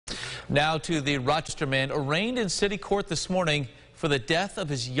Now to the Rochester man arraigned in city court this morning for the death of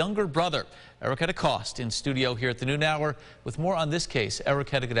his younger brother. Erica DeCoste in studio here at the noon hour with more on this case.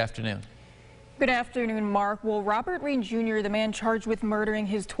 Erica, good afternoon. Good afternoon, Mark. Well, Robert Reen Jr., the man charged with murdering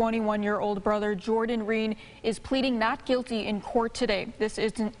his 21-year-old brother, Jordan Reen, is pleading not guilty in court today. This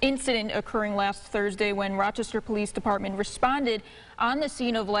is an incident occurring last Thursday when Rochester Police Department responded on the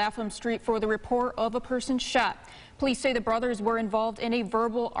scene of Lapham Street for the report of a person shot. Police say the brothers were involved in a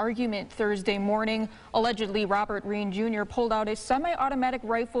verbal argument Thursday morning. Allegedly, Robert Reen Jr. pulled out a semi-automatic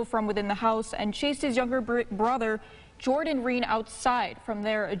rifle from within the house and chased his younger brother, Jordan Reen, outside. From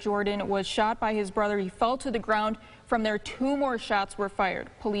there, Jordan was shot by his brother. He fell to the ground. From there, 2 more shots were fired.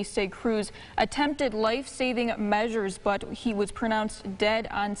 Police say crews attempted life-saving measures, but he was pronounced dead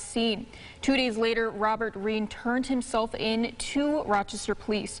on scene. 2 days later, Robert Reen turned himself in to Rochester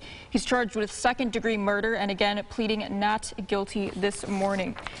police. He's charged with second-degree murder and again pleading not guilty this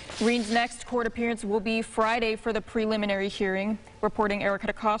morning. Reen's next court appearance will be Friday for the preliminary hearing. Reporting,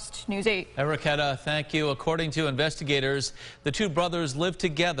 Erica DeCoste, News 8. Erica, thank you. According to investigators, the 2 brothers lived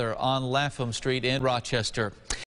together on Lapham Street in Rochester.